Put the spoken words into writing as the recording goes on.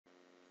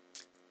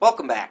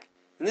Welcome back.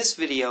 In this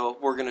video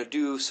we're going to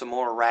do some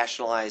more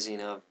rationalizing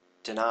of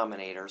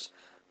denominators,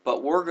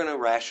 but we're going to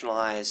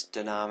rationalize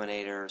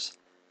denominators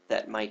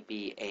that might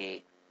be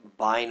a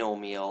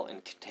binomial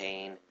and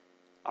contain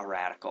a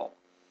radical.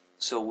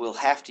 So we'll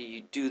have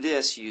to do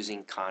this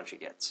using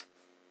conjugates.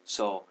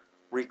 So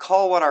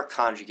recall what our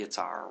conjugates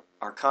are.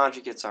 Our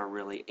conjugates are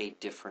really a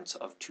difference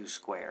of two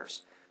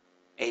squares.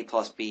 A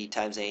plus b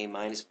times a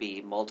minus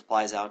b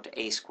multiplies out to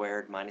a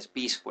squared minus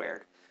b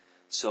squared.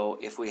 So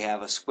if we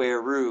have a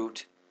square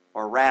root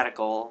or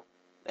radical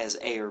as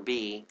a or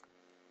b,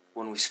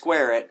 when we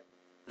square it,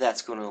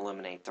 that's going to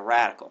eliminate the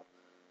radical.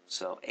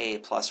 So a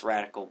plus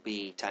radical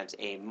b times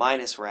a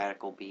minus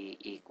radical b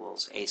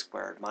equals a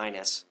squared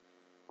minus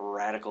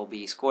radical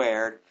b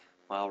squared.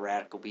 Well,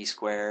 radical b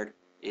squared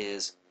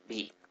is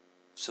b.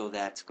 So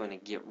that's going to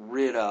get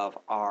rid of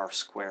our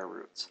square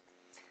roots.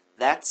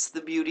 That's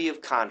the beauty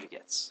of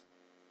conjugates.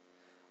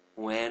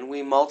 When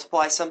we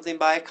multiply something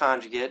by a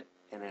conjugate,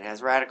 and it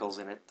has radicals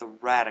in it, the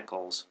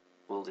radicals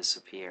will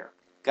disappear.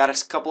 Got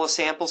a couple of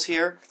samples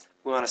here.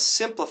 We want to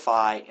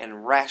simplify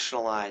and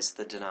rationalize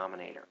the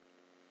denominator.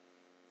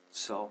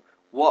 So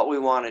what we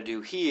want to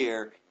do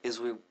here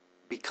is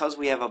because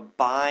we have a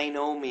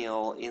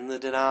binomial in the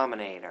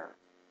denominator,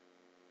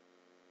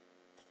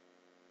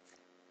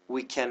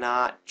 we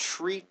cannot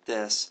treat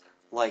this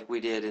like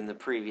we did in the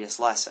previous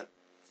lesson.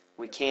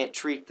 We can't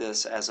treat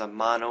this as a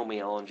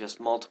monomial and just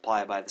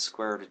multiply by the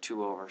square root of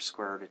 2 over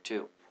square root of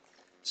 2.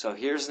 So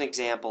here's an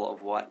example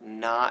of what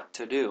not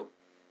to do.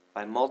 If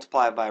I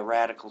multiply by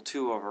radical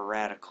 2 over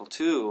radical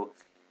 2,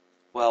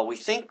 well, we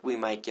think we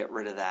might get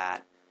rid of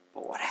that,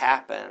 but what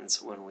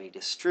happens when we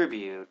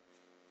distribute,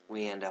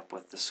 we end up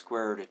with the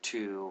square root of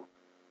 2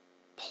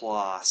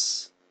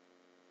 plus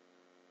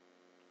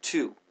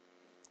 2.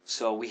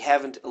 So we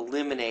haven't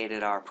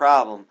eliminated our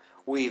problem,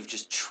 we've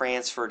just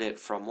transferred it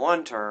from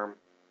one term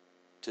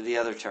to the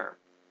other term.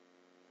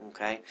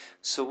 Okay?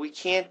 So we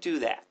can't do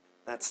that.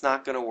 That's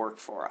not going to work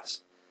for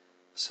us.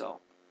 So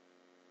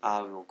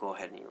I will go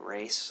ahead and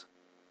erase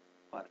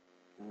what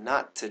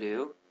not to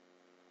do.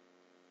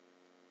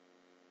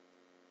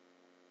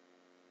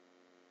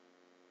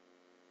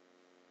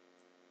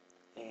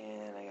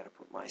 And I got to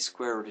put my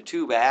square root of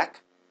 2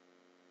 back.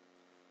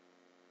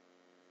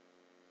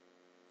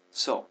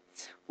 So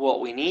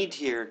what we need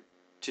here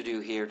to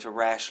do here to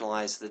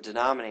rationalize the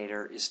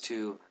denominator is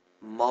to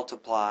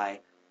multiply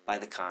by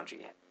the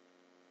conjugate.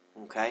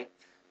 Okay?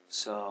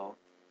 So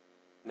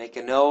make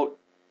a note.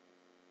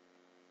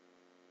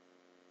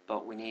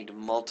 But we need to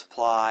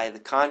multiply the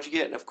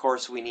conjugate, and of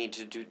course we need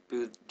to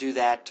do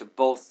that to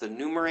both the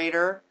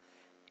numerator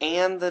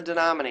and the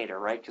denominator,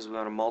 right? Because we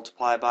want to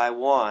multiply by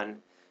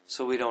 1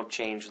 so we don't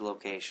change the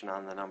location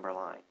on the number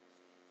line.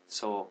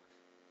 So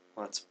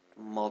let's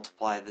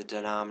multiply the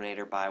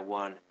denominator by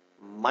 1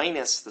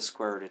 minus the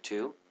square root of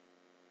 2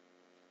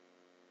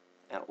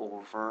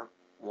 over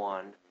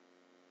 1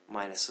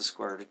 minus the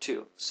square root of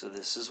 2. So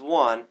this is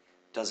 1,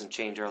 doesn't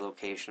change our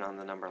location on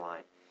the number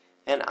line.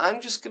 And I'm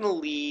just going to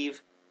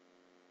leave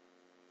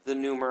the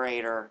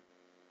numerator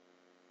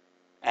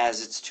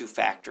as its two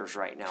factors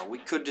right now. We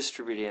could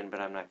distribute in,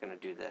 but I'm not going to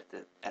do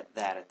that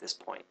at this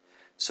point.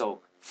 So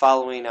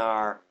following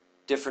our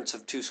difference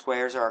of two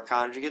squares are our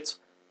conjugates.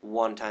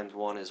 1 times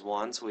 1 is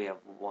 1, so we have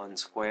 1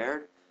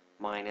 squared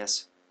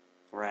minus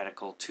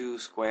radical 2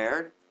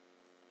 squared,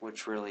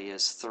 which really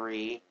is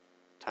 3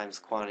 times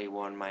the quantity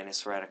 1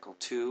 minus radical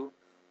 2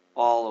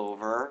 all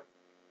over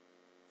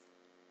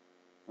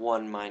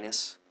 1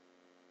 minus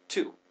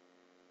 2.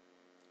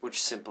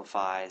 Which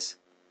simplifies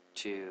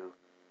to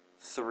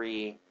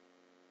 3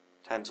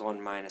 times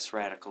 1 minus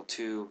radical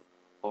 2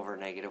 over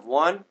negative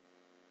 1,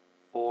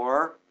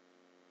 or,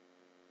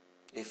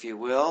 if you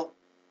will,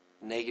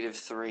 negative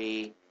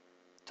 3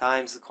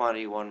 times the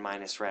quantity 1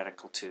 minus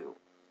radical 2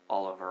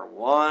 all over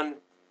 1.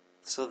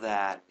 So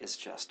that is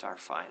just our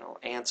final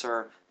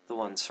answer, the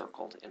one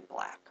circled in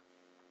black.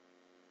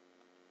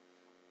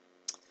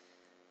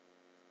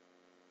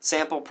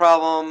 Sample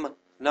problem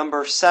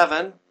number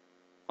 7.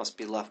 Must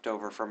be left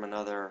over from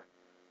another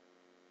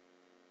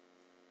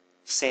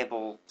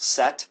sample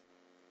set,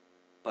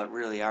 but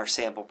really our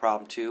sample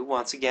problem 2.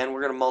 Once again,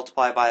 we're going to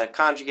multiply by a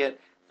conjugate.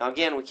 Now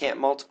again, we can't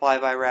multiply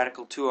by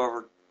radical 2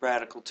 over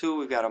radical 2.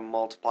 We've got to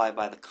multiply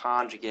by the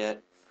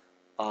conjugate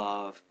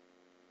of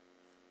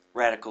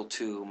radical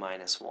 2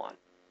 minus 1.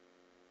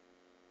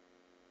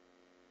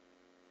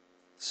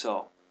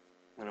 So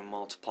I'm going to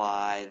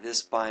multiply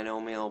this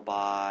binomial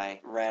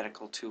by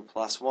radical 2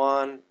 plus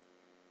 1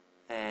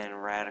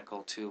 and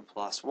radical 2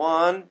 plus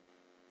 1.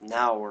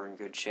 Now we're in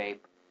good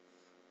shape.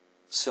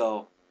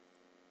 So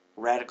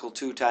radical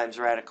 2 times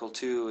radical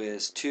 2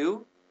 is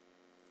 2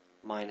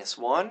 minus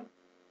 1.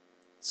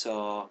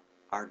 So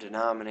our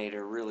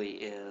denominator really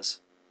is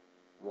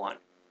 1.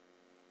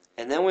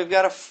 And then we've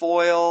got to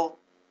FOIL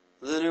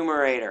the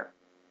numerator.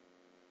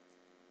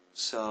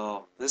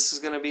 So this is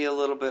going to be a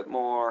little bit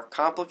more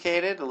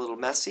complicated, a little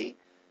messy,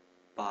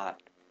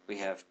 but we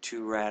have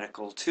 2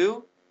 radical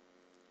 2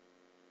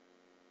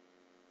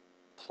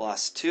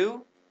 plus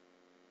 2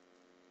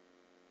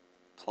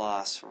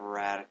 plus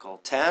radical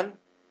 10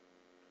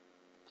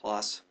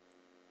 plus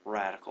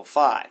radical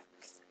 5.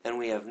 And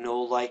we have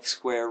no like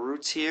square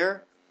roots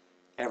here.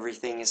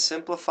 Everything is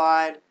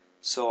simplified,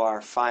 so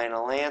our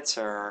final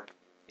answer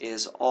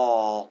is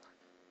all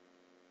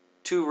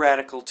 2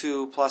 radical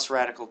 2 plus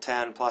radical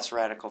 10 plus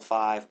radical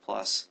 5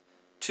 plus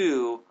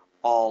 2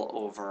 all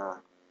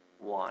over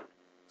 1.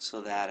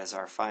 So that is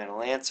our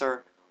final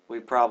answer.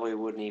 We probably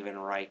wouldn't even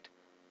write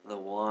the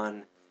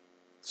 1,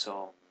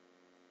 so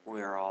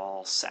we're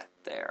all set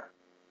there.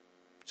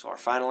 So our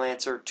final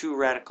answer, 2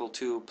 radical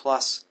 2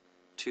 plus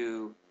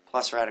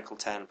radical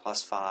 10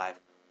 plus 5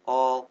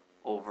 all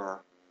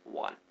over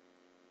 1.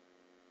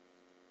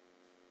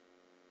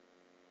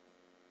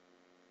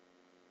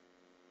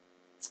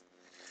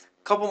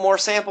 A couple more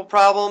sample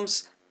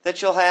problems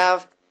that you'll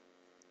have.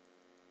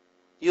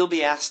 You'll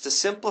be asked to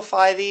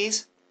simplify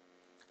these.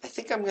 I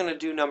think I'm going to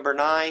do number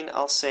 9.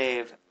 I'll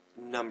save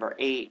number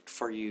 8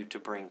 for you to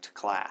bring to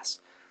class.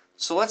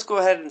 So let's go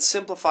ahead and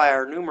simplify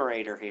our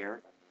numerator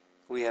here.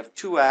 We have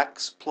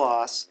 2x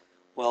plus,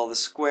 well, the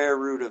square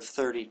root of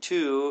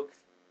 32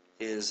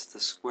 is the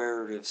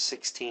square root of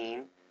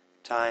 16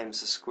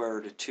 times the square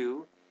root of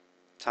 2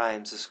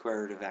 times the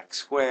square root of x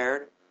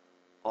squared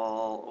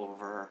all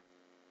over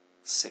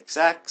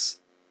 6x.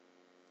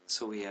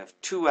 So we have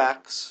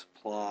 2x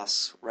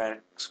plus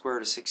square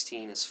root of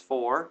 16 is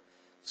 4.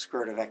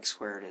 Square root of x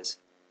squared is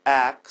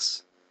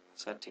x.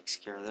 So that takes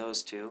care of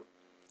those two,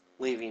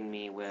 leaving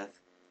me with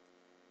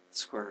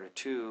square root of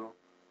 2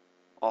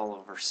 all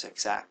over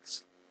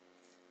 6x.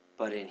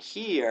 But in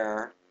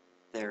here,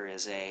 there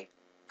is a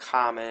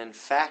common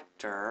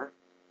factor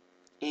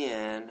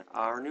in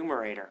our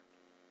numerator.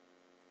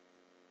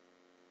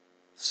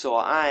 So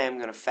I am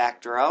going to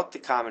factor out the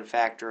common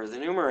factor of the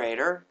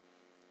numerator.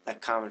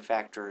 That common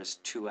factor is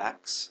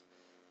 2x,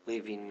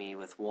 leaving me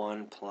with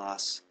 1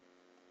 plus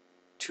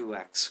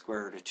 2x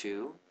square root of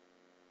 2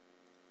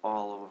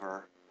 all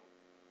over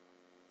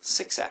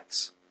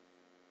 6x.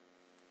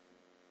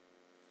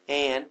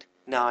 And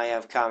now I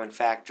have common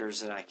factors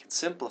that I can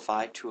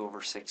simplify. 2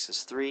 over 6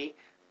 is 3.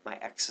 My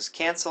x's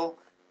cancel.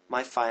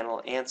 My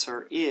final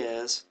answer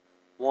is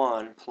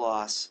 1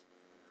 plus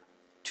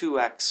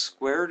 2x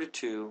square root of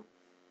 2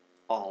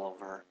 all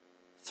over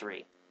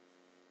 3.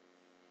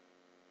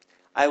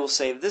 I will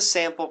save this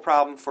sample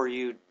problem for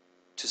you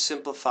to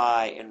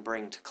simplify and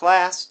bring to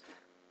class.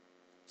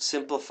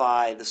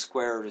 Simplify the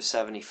square root of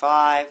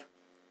 75.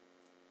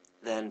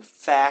 Then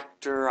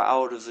factor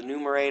out of the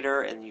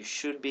numerator, and you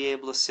should be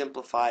able to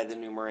simplify the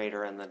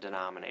numerator and the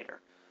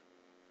denominator.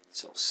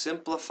 So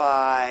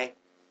simplify,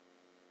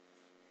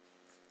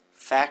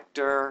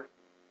 factor,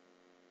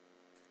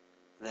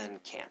 then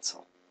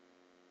cancel.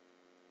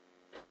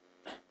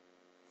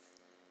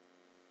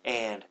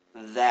 And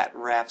that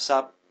wraps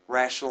up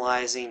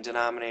rationalizing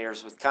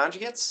denominators with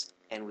conjugates,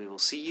 and we will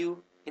see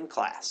you in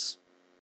class.